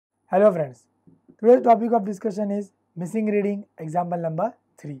Hello friends, today's topic of discussion is missing reading example number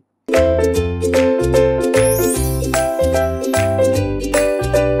 3.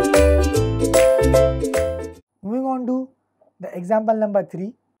 Moving on to the example number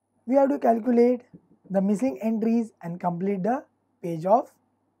 3, we have to calculate the missing entries and complete the page of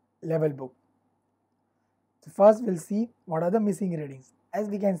level book. So first we'll see what are the missing readings. As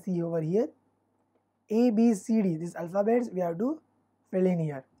we can see over here, A, B, C, D, these alphabets we have to fill in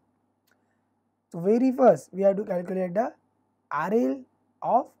here. So very first we have to calculate the RL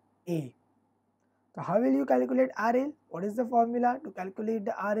of A. So how will you calculate RL? What is the formula to calculate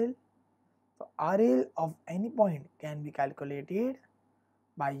the RL? So RL of any point can be calculated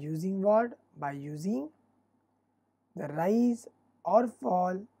by using what? By using the rise or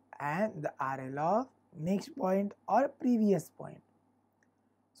fall and the RL of next point or previous point.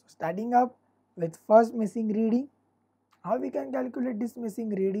 So starting up with first missing reading, how we can calculate this missing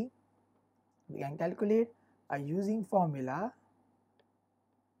reading? We can calculate by using formula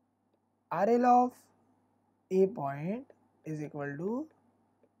RL of A point is equal to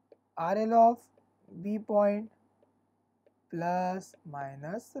RL of B point plus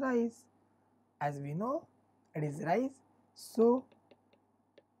minus rise. As we know, it is rise, so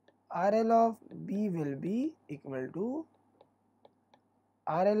RL of B will be equal to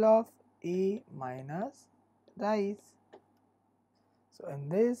RL of A minus rise. So in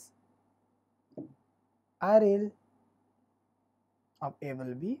this, RL of A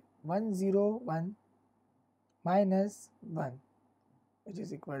will be 101 minus 1, which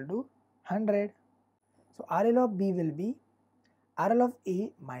is equal to 100. So RL of B will be RL of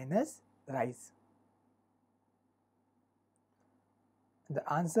A minus rise. The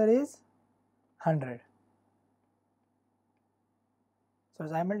answer is 100. So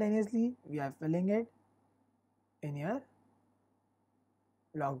simultaneously we are filling it in your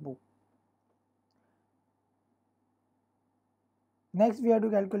logbook. Next we have to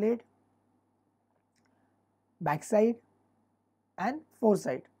calculate backside and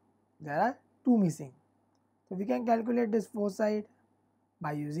foresight. There are two missing. So we can calculate this foresight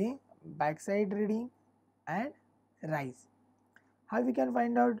by using backside reading and rise. How we can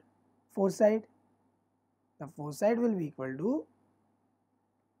find out foresight? The foresight will be equal to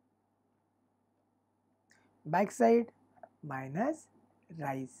backside minus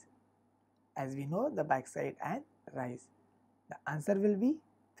rise. As we know the backside and rise. The answer will be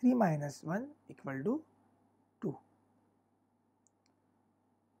 3 minus 1 equal to 2.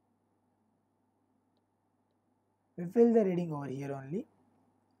 We fill the reading over here only.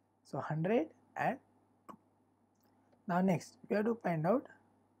 So 100 and 2. Now next we have to find out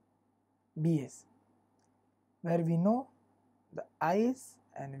BS, where we know the IS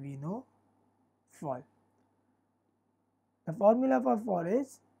and we know fall. The formula for fall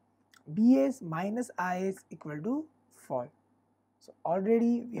is BS minus IS equal to fall. So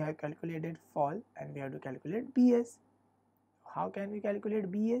already we have calculated fall and we have to calculate BS. How can we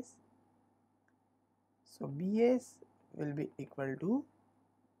calculate BS? So BS will be equal to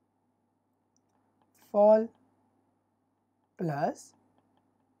fall plus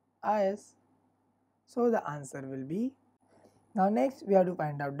IS. So the answer will be, now next we have to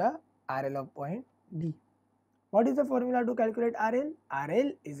find out the RL of point D. What is the formula to calculate RL?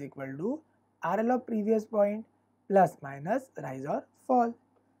 RL is equal to RL of previous point plus minus rise or fall.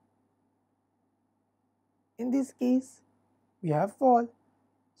 In this case we have fall,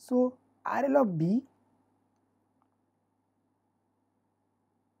 so RL of B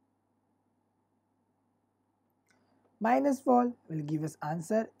minus fall will give us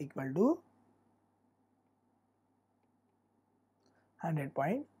answer equal to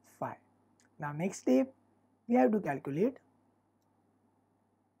 100.5. Now next step we have to calculate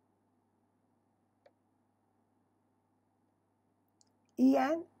E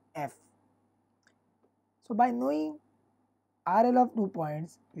and F. So by knowing RL of 2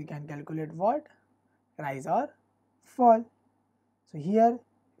 points we can calculate what? Rise or fall. So here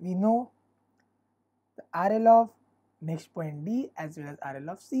we know the RL of next point D as well as RL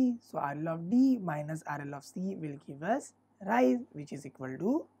of C. So RL of D minus RL of C will give us rise, which is equal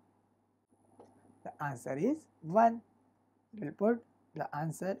to, the answer is 1. We will put the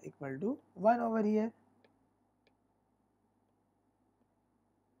answer equal to 1 over here.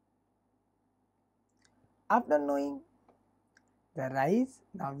 After knowing the rise,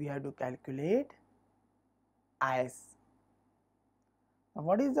 now we have to calculate IS. Now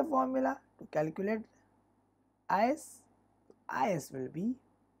what is the formula to calculate IS? IS will be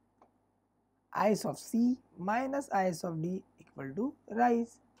IS of C minus IS of D equal to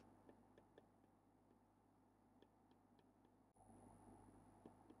rise.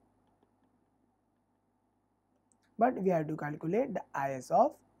 but we have to calculate the IS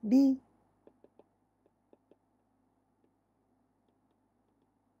of D.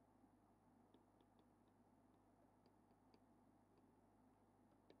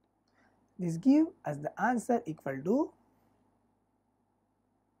 This gives us the answer equal to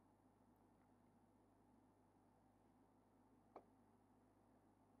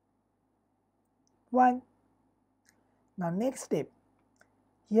 1. Now next step,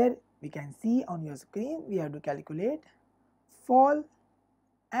 here we can see on your screen we have to calculate fall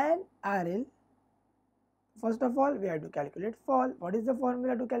and RL. First of all, we have to calculate fall. What is the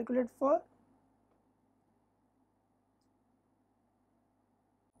formula to calculate fall?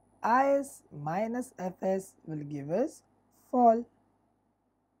 IS minus FS will give us fall.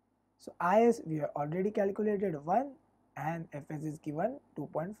 So IS we have already calculated 1 and FS is given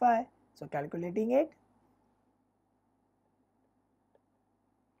 2.5. So calculating it,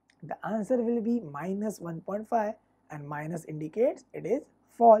 the answer will be minus 1.5 and minus indicates it is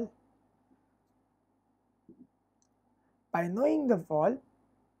fall. By knowing the fall,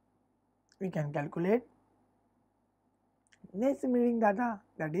 we can calculate next meeting data,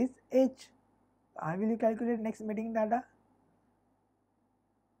 that is H. How will you calculate next meeting data?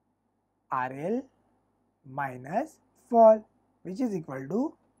 RL minus fall, which is equal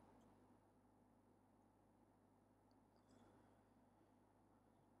to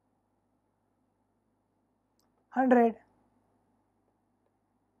 100.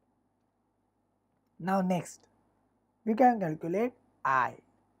 Now next, we can calculate I.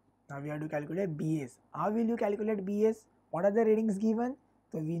 Now we have to calculate BS. How will you calculate BS? What are the readings given?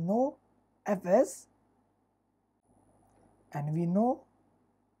 So we know FS and we know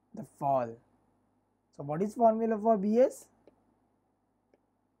the fall. So what is formula for BS?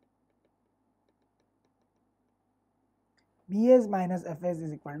 BS minus FS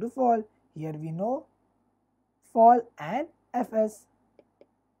is equal to fall. Here we know fall and FS.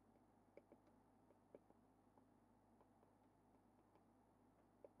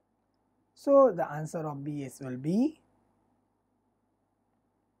 So the answer of BS will be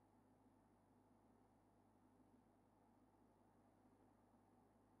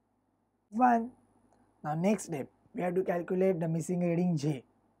 1. Now next step, we have to calculate the missing reading J.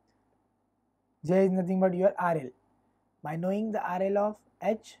 J is nothing but your RL. By knowing the RL of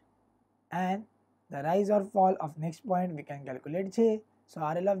H and the rise or fall of next point, we can calculate J. So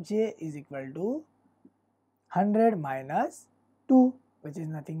RL of J is equal to 100 minus 2, which is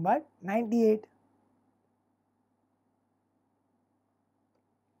nothing but 98.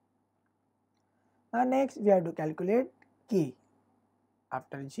 Now next we have to calculate K.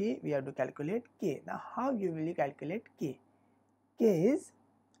 After J we have to calculate K. Now how you will calculate K? K is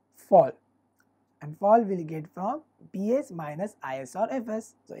fall, and fall will get from BS minus IS or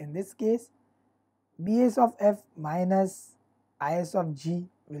FS. So in this case, BS of F minus IS of G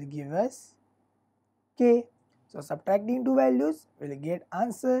will give us K. So subtracting two values will get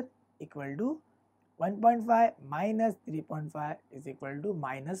answer equal to 1.5 minus 3.5 is equal to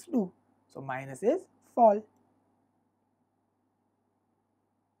minus 2. So minus is fall.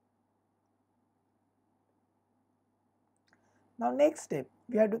 Now next step,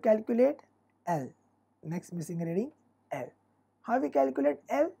 we have to calculate L. Next missing reading L. How we calculate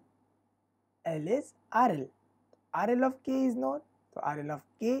L? L is RL. RL of K is known. So RL of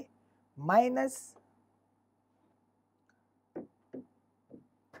K minus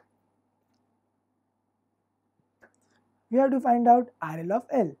we have to find out RL of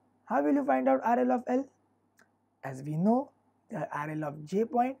L. How will you find out RL of L? As we know the RL of J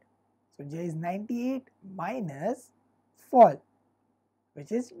point, so J is 98 minus fall,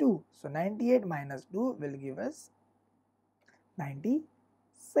 which is 2. So 98 minus 2 will give us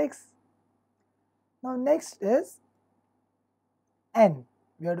 96. Now next is N.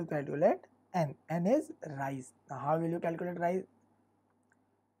 We have to calculate N. N is rise. Now how will you calculate rise?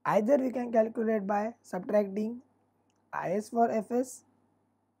 Either we can calculate by subtracting IS for FS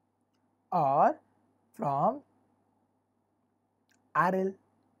or from RL.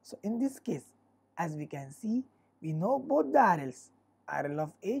 So in this case, as we can see, we know both the RLs, RL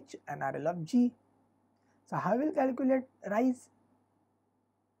of H and RL of G. So how will calculate rise?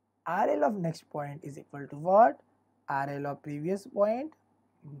 RL of next point is equal to what? RL of previous point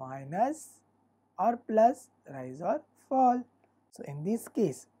minus or plus rise or fall. So in this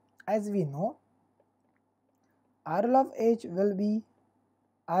case, as we know, RL of H will be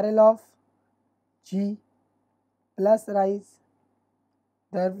RL of G plus rise.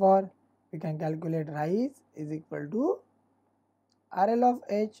 Therefore, we can calculate rise is equal to RL of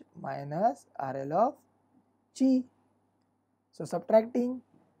H minus RL of G. So subtracting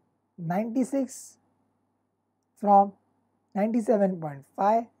 96 from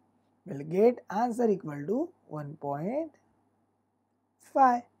 97.5 will get answer equal to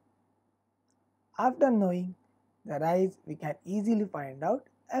 1.5. After knowing the rise, we can easily find out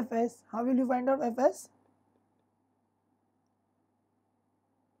Fs. How will you find out Fs?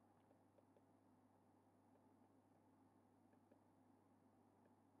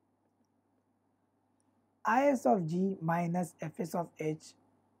 Is of g minus Fs of h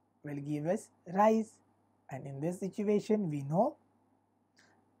will give us rise, and in this situation we know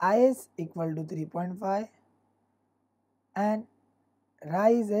Is equal to 3.5 and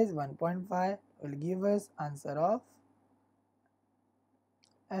rise is 1.5 will give us answer of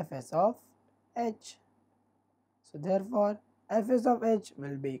Fs of h. So therefore Fs of h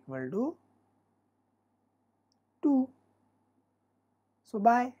will be equal to 2. So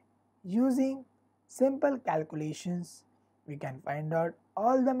by using simple calculations we can find out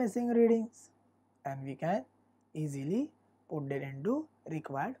all the missing readings and we can easily put it into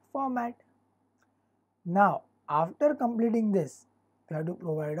required format. Now after completing this we have to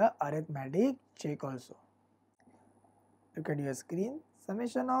provide a arithmetic check also. Look at your screen.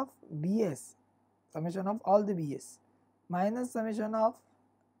 Summation of BS, summation of all the BS minus summation of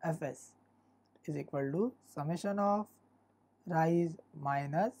Fs is equal to summation of rise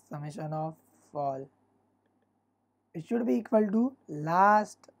minus summation of fall. It should be equal to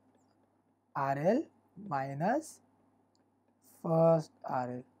last RL minus first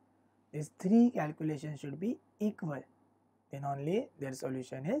RL. These three calculations should be equal, then only their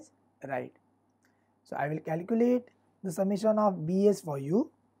solution is right. So I will calculate the summation of BS for you.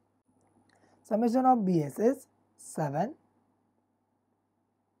 Summation of BS is 7.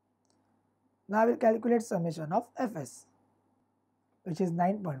 Now I will calculate summation of Fs, which is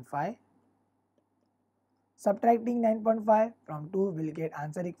 9.5. Subtracting 9.5 from 2 will get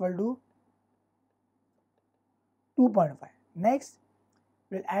answer equal to 2.5. Next,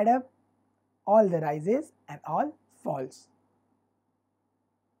 we'll add up all the rises and all falls.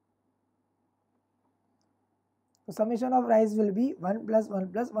 So summation of rise will be 1 plus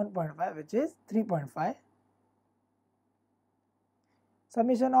 1 plus 1.5, which is 3.5.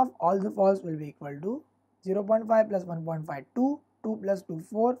 Summation of all the falls will be equal to 0.5 plus 1.5 2, 2 plus 2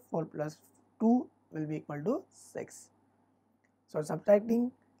 4, 4 plus 2 will be equal to 6. So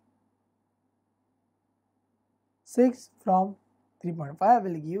subtracting 6 from 3.5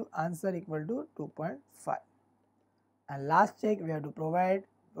 will give answer equal to 2.5. And last check we have to provide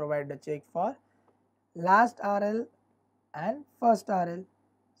the check for last RL and first RL.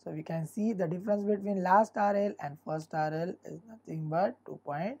 So we can see the difference between last RL and first RL is nothing but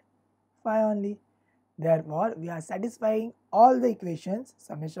 2.5 only. Therefore, we are satisfying all the equations.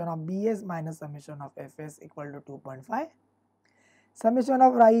 Summation of BS minus summation of Fs equal to 2.5. Summation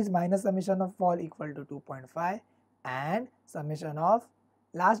of rise minus summation of fall equal to 2.5. And summation of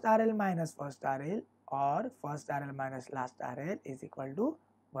last RL minus first RL or first RL minus last RL is equal to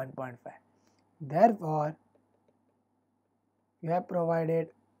 1.5. Therefore, we have provided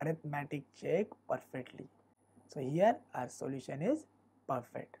arithmetic check perfectly. So here our solution is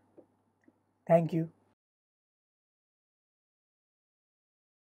perfect. Thank you.